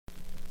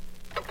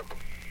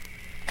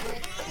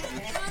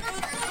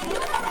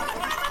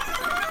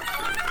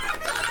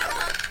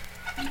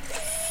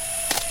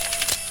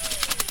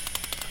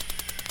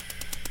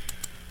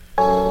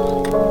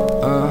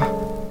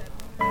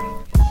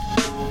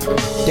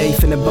day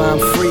finna bomb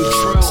freaks.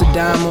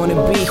 Saddam on the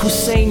beat, who's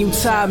saying you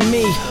tied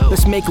me?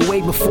 Let's make a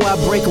way before I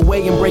break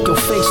away and break your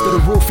face to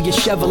the roof of your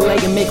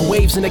Chevrolet and make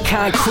waves in the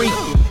concrete.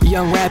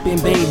 Young rapping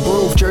Babe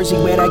Ruth, Jersey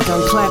where that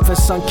gun clap for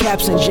sun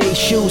caps and J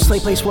shoes. Slay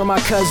place where my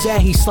cuz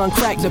at, he slung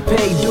crack to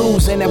pay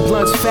dues. And that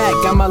blunt's fat,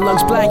 got my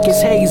lungs black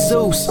as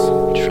Jesus.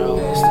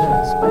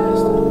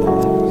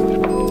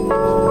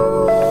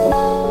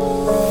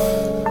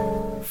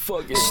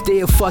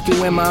 Still fucking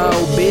with my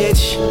old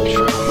bitch,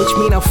 which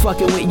mean I'm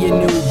fucking with your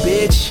new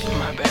bitch.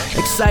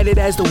 Excited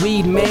as the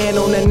weed man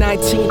on the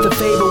 19th of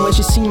April when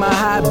she see my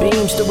high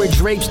beams through her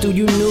drapes. Do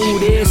you knew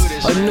this?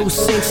 A new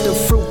sense, the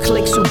fruit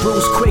clicks who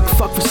bruise quick.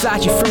 Fuck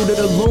Versace, fruit of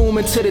the loom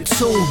into the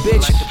tomb,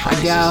 bitch.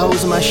 I got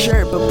hoes in my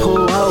shirt, but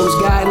pull hoes.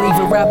 Guy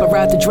leave a rapper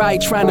out to dry,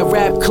 trying to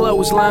rap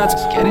clotheslines.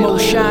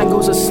 Most shine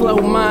goes a slow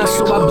mind,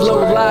 so I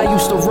blow lie.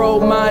 Used to roll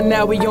mine,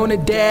 now we on the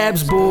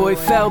dabs, boy.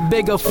 Felt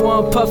bigger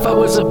for one puff, I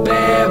was a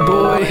bad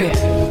boy.